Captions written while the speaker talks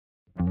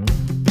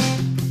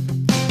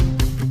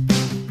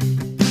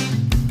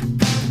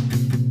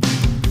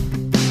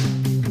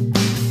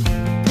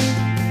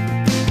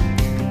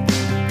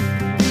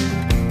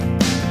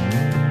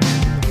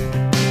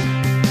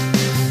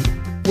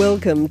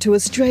Welcome to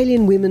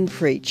Australian Women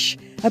Preach,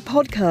 a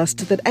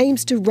podcast that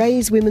aims to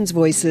raise women's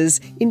voices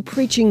in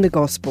preaching the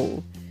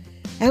gospel.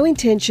 Our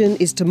intention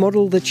is to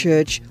model the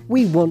church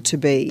we want to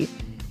be,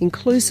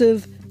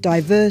 inclusive,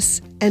 diverse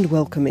and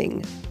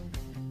welcoming.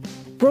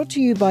 Brought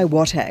to you by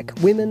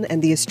WATAC, Women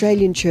and the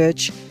Australian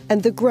Church,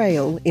 and the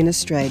Grail in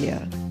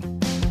Australia.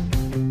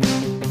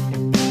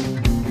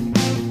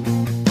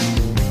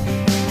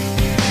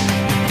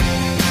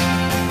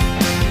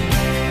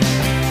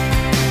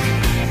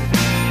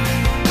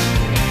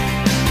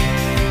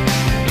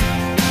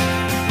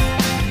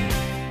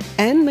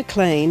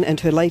 McLean and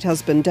her late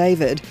husband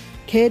David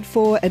cared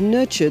for and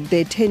nurtured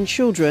their 10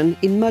 children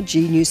in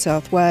Mudgee, New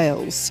South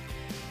Wales.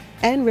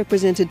 Anne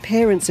represented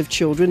parents of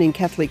children in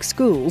Catholic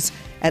schools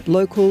at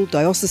local,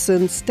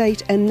 diocesan,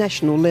 state and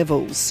national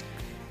levels.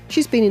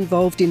 She's been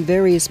involved in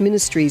various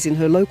ministries in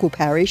her local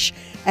parish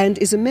and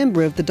is a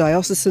member of the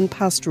Diocesan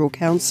Pastoral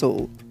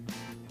Council.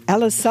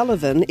 Alice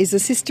Sullivan is a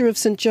sister of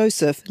St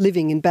Joseph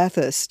living in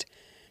Bathurst.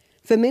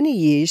 For many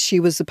years she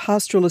was a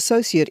pastoral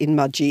associate in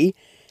Mudgee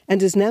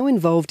and is now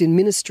involved in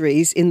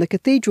ministries in the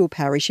Cathedral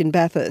Parish in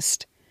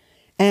Bathurst.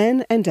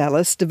 Anne and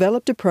Alice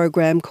developed a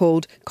program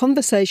called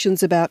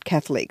Conversations About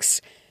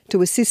Catholics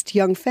to assist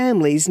young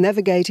families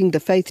navigating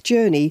the faith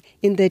journey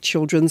in their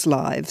children's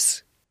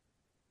lives.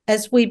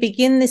 As we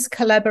begin this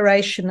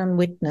collaboration and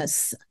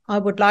witness, I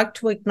would like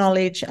to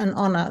acknowledge and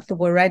honour the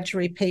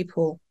Wiradjuri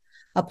people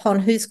upon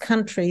whose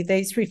country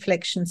these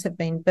reflections have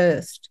been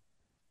birthed.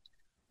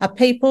 A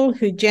people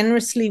who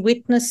generously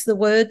witness the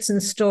words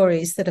and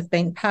stories that have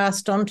been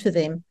passed on to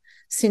them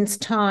since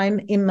time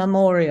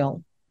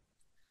immemorial.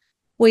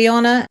 We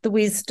honour the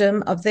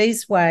wisdom of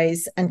these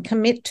ways and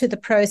commit to the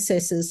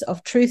processes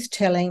of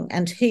truth-telling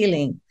and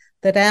healing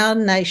that our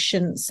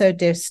nation so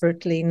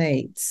desperately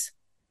needs.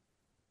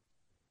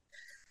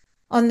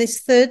 On this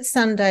third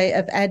Sunday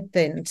of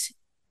Advent,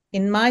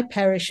 in my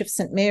parish of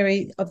St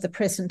Mary of the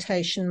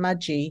Presentation,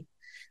 Mudgee,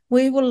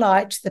 we will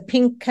light the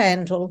pink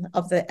candle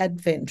of the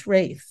Advent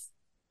wreath,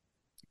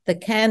 the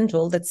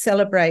candle that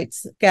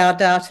celebrates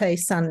Gaudete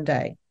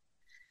Sunday.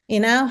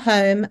 In our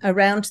home,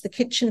 around the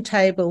kitchen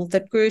table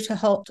that grew to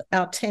hold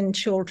our 10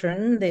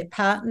 children, their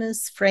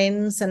partners,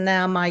 friends, and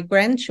now my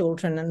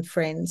grandchildren and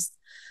friends,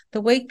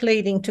 the week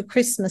leading to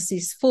Christmas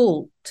is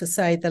full, to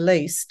say the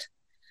least.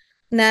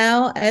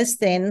 Now, as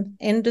then,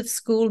 end of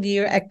school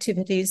year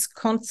activities,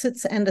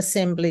 concerts and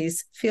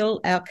assemblies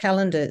fill our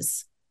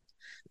calendars.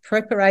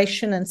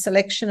 Preparation and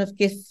selection of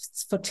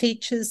gifts for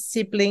teachers,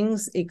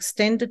 siblings,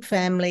 extended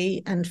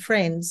family and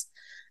friends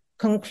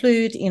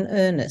conclude in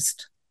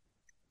earnest,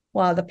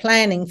 while the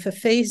planning for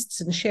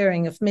feasts and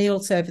sharing of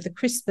meals over the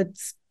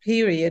Christmas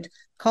period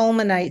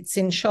culminates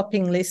in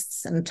shopping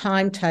lists and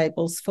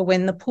timetables for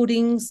when the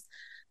puddings,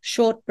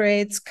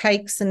 shortbreads,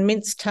 cakes and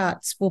mince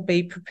tarts will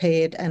be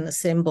prepared and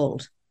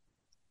assembled.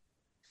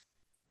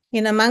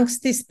 In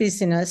amongst this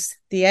busyness,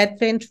 the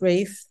Advent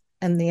wreath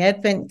and the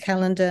Advent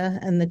calendar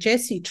and the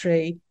Jessie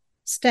tree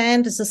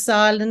stand as a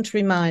silent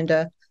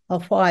reminder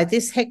of why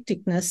this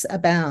hecticness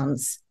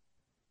abounds.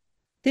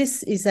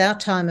 This is our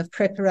time of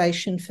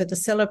preparation for the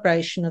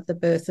celebration of the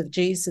birth of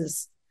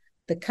Jesus,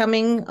 the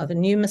coming of a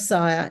new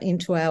Messiah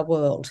into our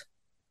world.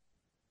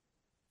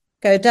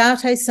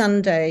 Gaudete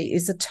Sunday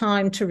is a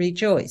time to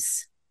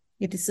rejoice.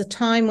 It is a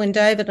time when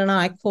David and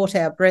I caught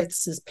our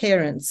breaths as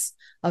parents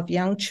of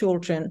young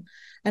children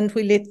and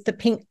we lit the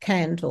pink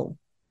candle.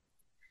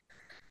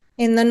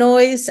 In the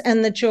noise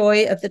and the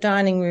joy of the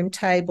dining room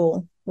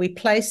table, we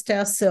placed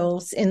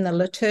ourselves in the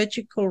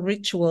liturgical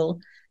ritual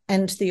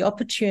and the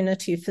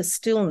opportunity for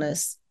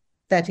stillness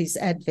that is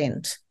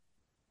Advent.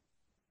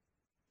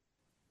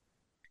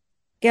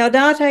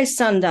 Gaudete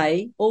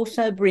Sunday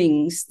also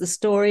brings the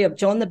story of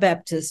John the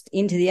Baptist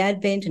into the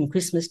Advent and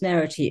Christmas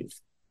narrative.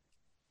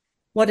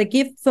 What a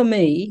gift for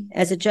me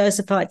as a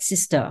Josephite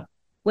sister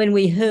when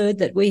we heard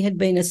that we had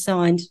been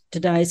assigned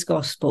today's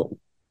gospel.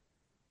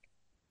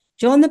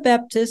 John the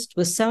Baptist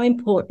was so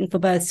important for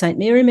both St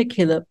Mary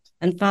MacKillop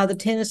and Father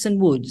Tennyson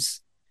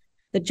Woods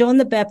that John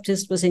the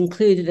Baptist was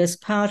included as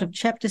part of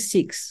Chapter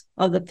 6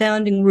 of the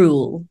founding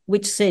rule,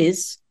 which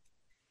says,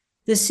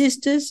 "The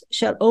sisters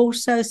shall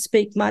also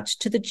speak much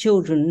to the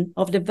children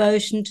of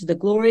devotion to the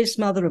glorious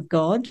Mother of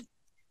God,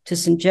 to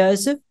St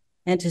Joseph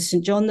and to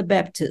St John the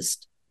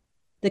Baptist,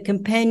 the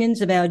companions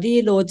of our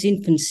dear Lord's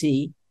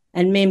infancy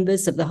and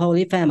members of the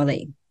Holy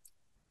Family."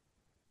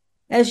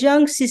 As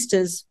young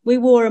sisters, we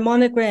wore a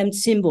monogrammed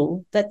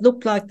symbol that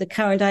looked like the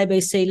current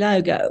ABC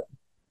logo.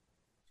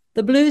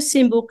 The blue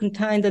symbol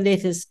contained the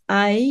letters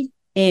A,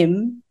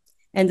 M,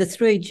 and the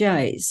 3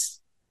 J's,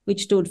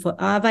 which stood for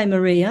Ave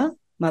Maria,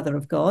 Mother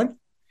of God,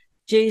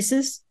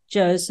 Jesus,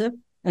 Joseph,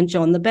 and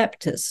John the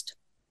Baptist.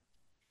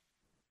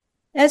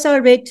 As I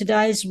read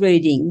today's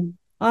reading,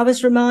 I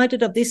was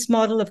reminded of this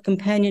model of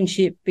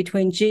companionship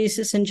between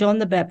Jesus and John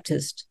the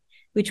Baptist,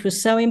 which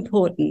was so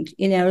important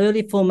in our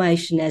early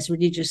formation as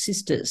religious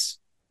sisters.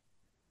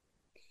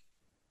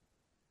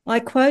 I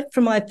quote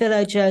from my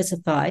fellow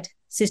Josephite,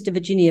 Sister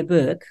Virginia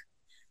Burke,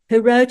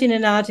 who wrote in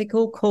an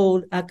article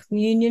called A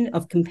Communion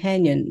of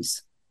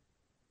Companions.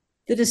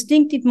 The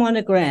distinctive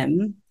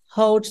monogram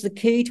holds the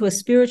key to a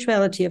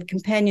spirituality of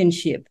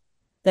companionship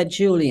that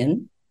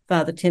Julian,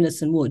 Father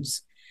Tennyson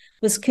Woods,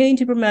 was keen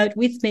to promote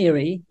with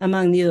Mary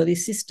among the early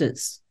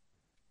sisters.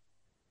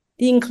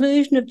 The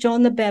inclusion of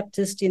John the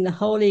Baptist in the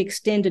Holy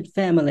Extended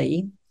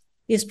Family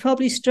is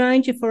probably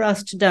stranger for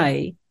us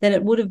today than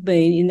it would have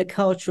been in the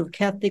culture of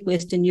Catholic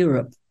Western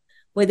Europe,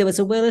 where there was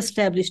a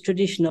well-established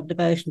tradition of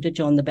devotion to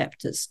John the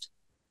Baptist.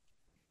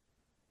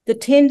 The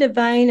tender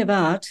vein of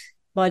art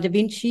by Da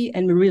Vinci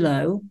and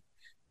Murillo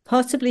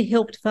possibly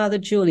helped Father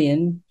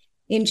Julian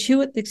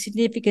intuit the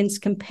significance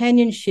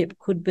companionship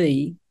could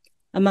be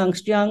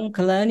amongst young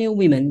colonial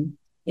women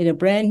in a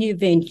brand new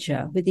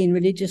venture within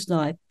religious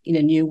life in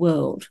a new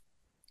world.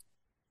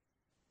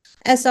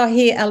 As I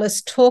hear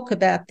Alice talk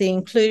about the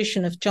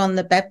inclusion of John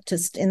the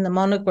Baptist in the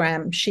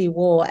monogram she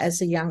wore as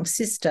a young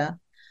sister,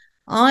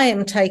 I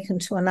am taken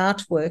to an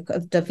artwork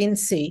of Da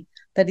Vinci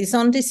that is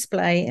on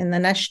display in the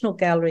National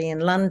Gallery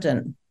in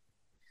London.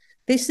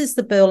 This is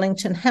the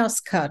Burlington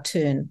House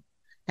cartoon,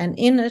 and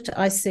in it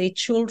I see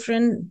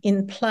children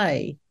in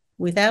play,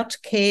 without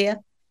care,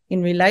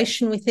 in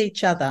relation with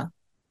each other.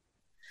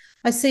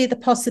 I see the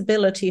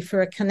possibility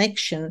for a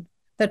connection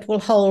that will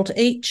hold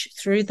each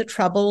through the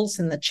troubles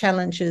and the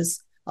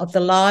challenges of the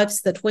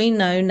lives that we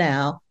know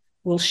now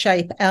will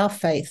shape our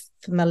faith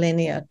for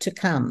millennia to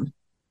come.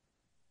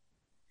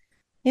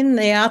 In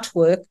the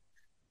artwork,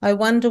 I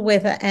wonder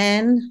whether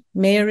Anne,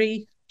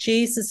 Mary,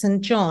 Jesus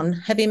and John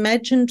have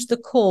imagined the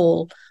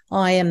call,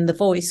 "I am the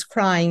voice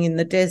crying in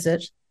the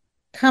desert,"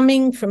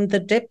 coming from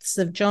the depths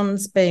of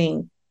John's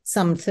being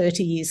some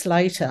 30 years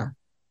later.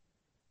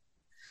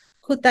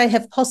 Could they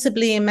have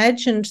possibly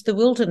imagined the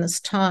wilderness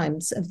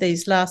times of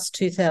these last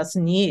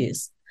 2,000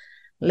 years,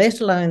 let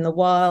alone the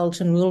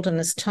wild and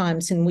wilderness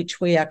times in which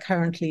we are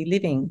currently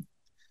living?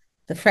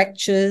 The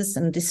fractures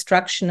and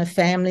destruction of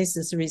families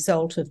as a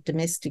result of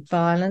domestic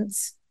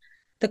violence,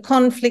 the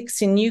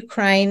conflicts in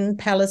Ukraine,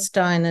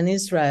 Palestine and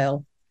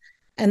Israel,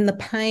 and the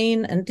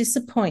pain and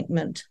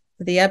disappointment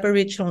for the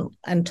Aboriginal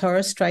and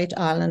Torres Strait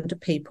Islander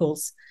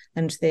peoples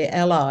and their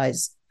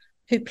allies,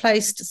 who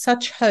placed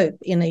such hope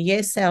in a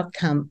yes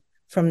outcome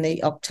from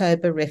the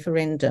October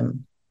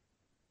referendum.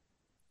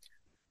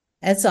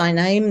 As I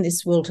name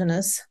this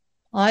wilderness,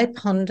 I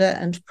ponder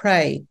and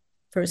pray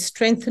for a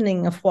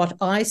strengthening of what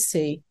I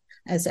see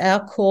as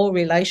our core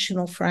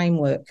relational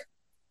framework,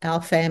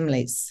 our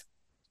families.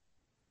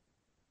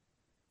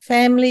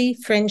 Family,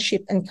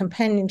 friendship, and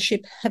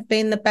companionship have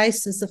been the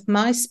basis of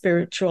my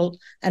spiritual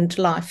and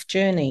life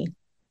journey.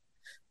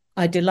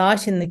 I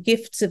delight in the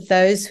gifts of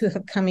those who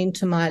have come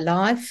into my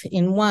life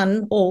in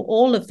one or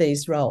all of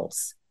these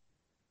roles.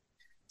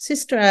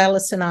 Sister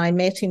Alice and I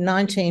met in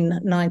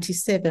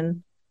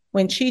 1997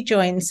 when she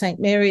joined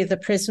St. Mary of the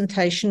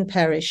Presentation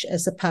Parish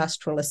as a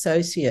pastoral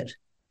associate.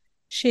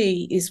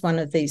 She is one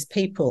of these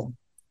people.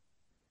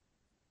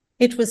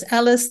 It was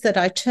Alice that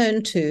I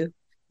turned to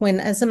when,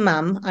 as a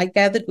mum, I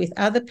gathered with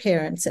other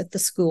parents at the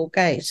school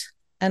gate,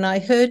 and I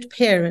heard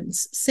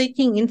parents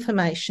seeking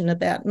information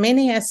about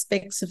many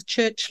aspects of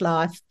church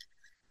life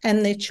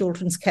and their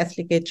children's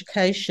Catholic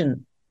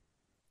education.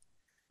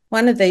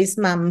 One of these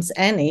mums,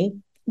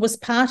 Annie, was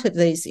part of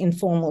these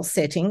informal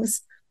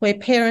settings where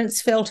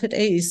parents felt at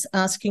ease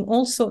asking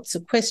all sorts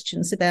of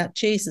questions about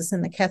Jesus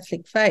and the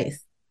Catholic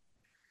faith.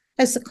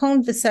 As the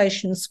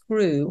conversations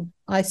grew,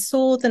 I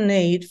saw the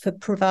need for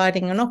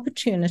providing an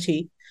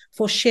opportunity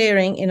for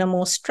sharing in a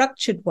more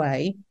structured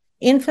way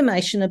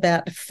information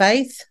about a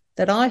faith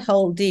that I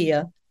hold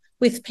dear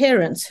with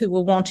parents who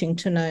were wanting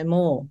to know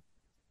more.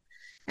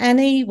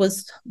 Annie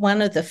was one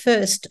of the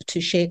first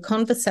to share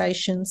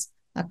conversations,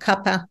 a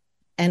cuppa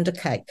and a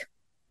cake.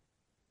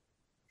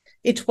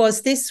 It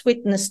was this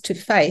witness to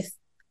faith,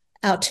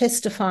 our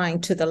testifying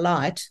to the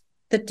light,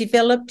 that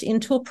developed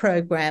into a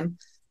program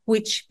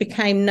which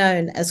became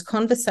known as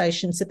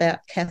Conversations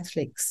About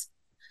Catholics,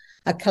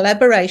 a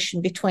collaboration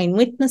between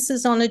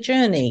witnesses on a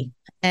journey,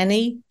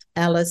 Annie,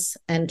 Alice,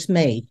 and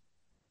me.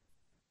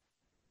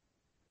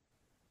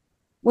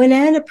 When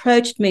Anne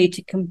approached me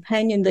to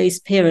companion these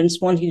parents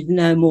wanting to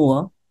know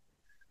more,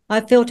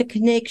 I felt a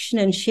connection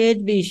and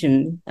shared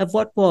vision of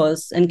what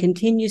was and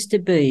continues to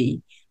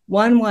be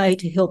one way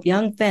to help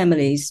young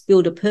families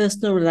build a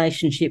personal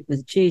relationship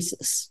with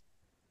Jesus.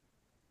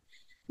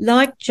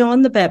 Like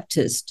John the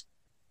Baptist,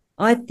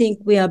 I think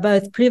we are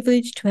both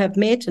privileged to have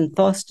met and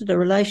fostered a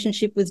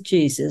relationship with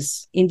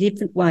Jesus in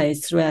different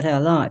ways throughout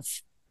our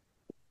life.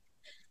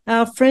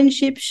 Our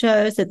friendship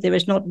shows that there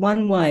is not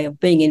one way of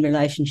being in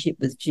relationship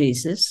with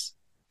Jesus,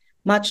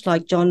 much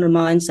like John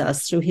reminds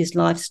us through his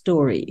life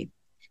story,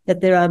 that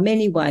there are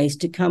many ways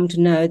to come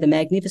to know the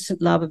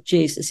magnificent love of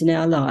Jesus in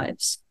our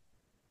lives,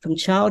 from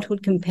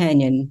childhood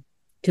companion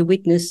to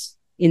witness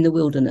in the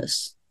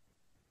wilderness.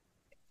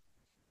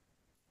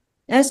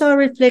 As I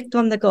reflect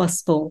on the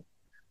gospel,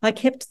 I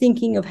kept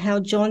thinking of how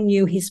John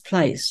knew his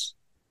place.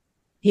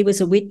 He was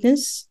a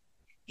witness.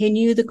 He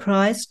knew the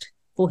Christ,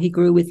 for he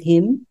grew with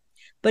him,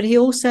 but he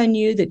also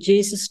knew that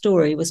Jesus'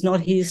 story was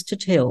not his to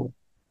tell.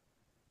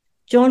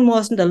 John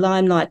wasn't a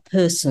limelight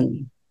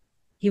person.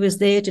 he was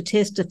there to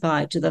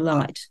testify to the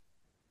light.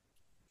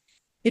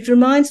 It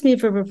reminds me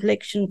of a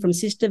reflection from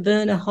Sister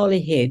Verna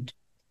Holyhead,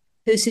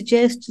 who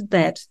suggested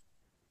that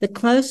the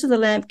closer the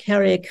lamp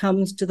carrier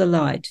comes to the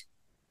light,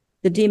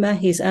 the dimmer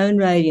his own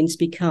radiance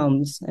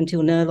becomes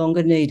until no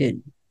longer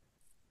needed.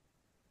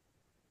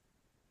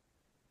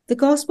 The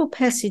Gospel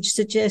passage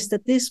suggests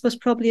that this was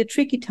probably a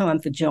tricky time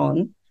for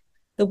John.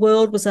 The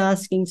world was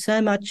asking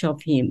so much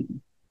of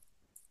him.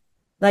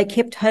 They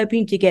kept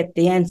hoping to get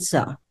the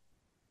answer.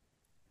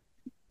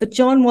 But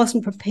John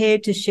wasn't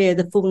prepared to share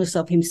the fullness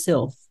of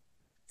himself,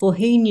 for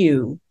he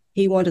knew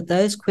he wanted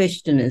those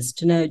questioners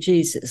to know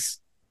Jesus,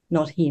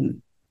 not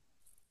him.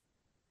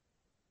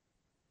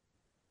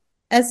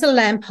 As a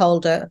lamp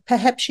holder,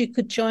 perhaps you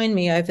could join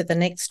me over the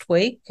next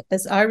week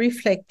as I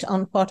reflect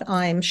on what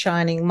I am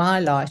shining my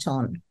light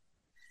on.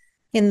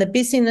 In the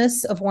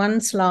busyness of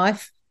one's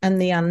life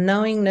and the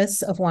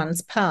unknowingness of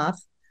one's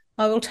path,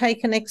 I will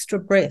take an extra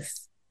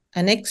breath,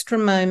 an extra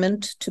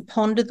moment to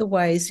ponder the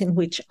ways in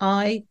which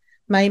I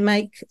may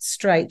make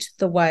straight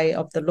the way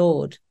of the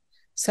Lord,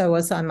 so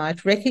as I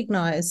might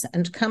recognise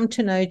and come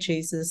to know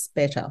Jesus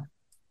better.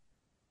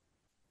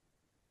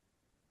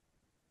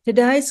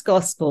 Today's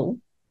Gospel,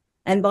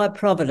 and by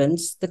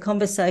providence, the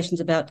Conversations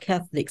About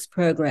Catholics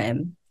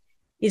program,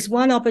 is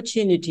one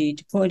opportunity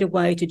to point a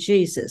way to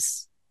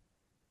Jesus.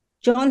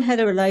 John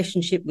had a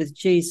relationship with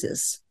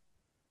Jesus.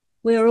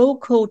 We are all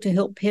called to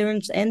help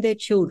parents and their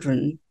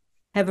children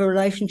have a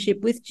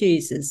relationship with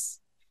Jesus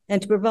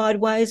and to provide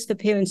ways for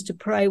parents to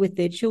pray with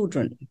their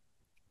children.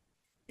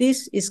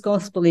 This is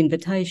gospel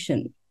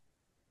invitation.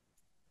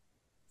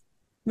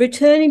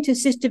 Returning to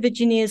Sister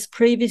Virginia's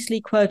previously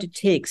quoted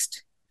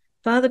text,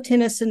 Father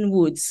Tennyson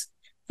Wood's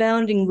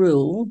founding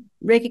rule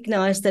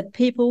recognised that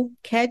people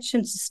catch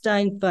and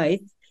sustain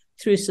faith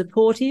through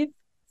supportive,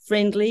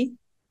 friendly,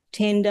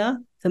 tender,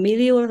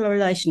 familial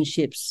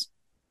relationships,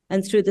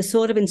 and through the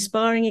sort of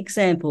inspiring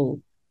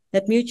example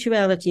that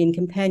mutuality and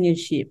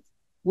companionship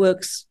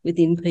works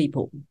within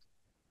people.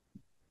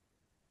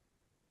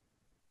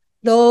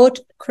 Lord,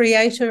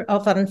 creator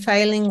of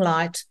unfailing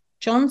light,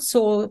 John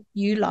saw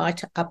you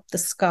light up the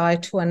sky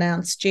to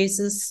announce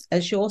Jesus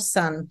as your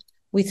Son,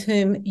 with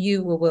whom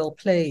you were well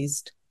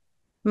pleased.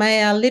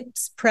 May our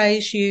lips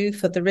praise you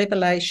for the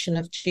revelation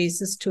of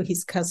Jesus to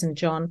his cousin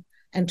John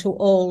and to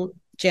all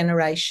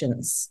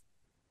generations.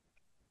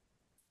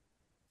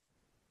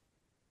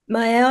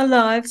 May our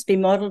lives be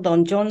modelled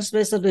on John's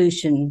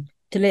resolution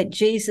to let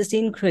Jesus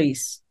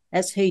increase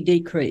as he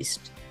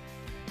decreased.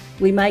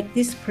 We make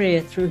this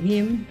prayer through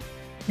him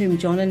whom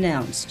John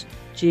announced,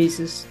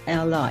 Jesus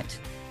our light.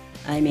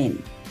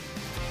 Amen.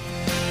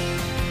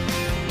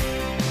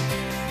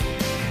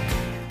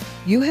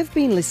 You have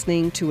been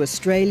listening to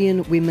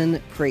Australian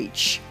Women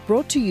Preach,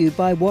 brought to you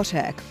by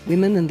WATAC,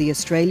 Women in the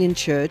Australian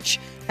Church,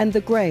 and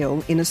the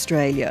Grail in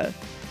Australia.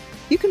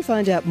 You can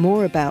find out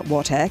more about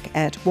WATAC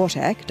at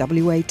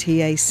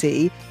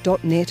watac.net.au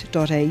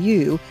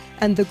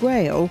and the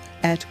Grail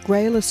at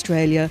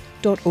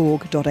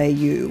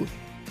grailaustralia.org.au.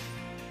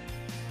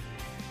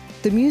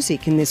 The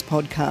music in this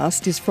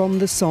podcast is from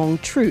the song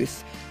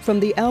Truth,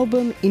 from the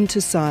album Into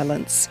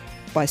Silence,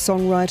 by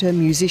songwriter,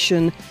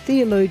 musician,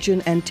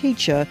 theologian and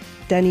teacher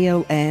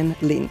Danielle Ann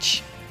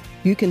Lynch.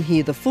 You can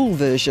hear the full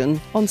version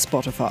on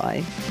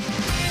Spotify.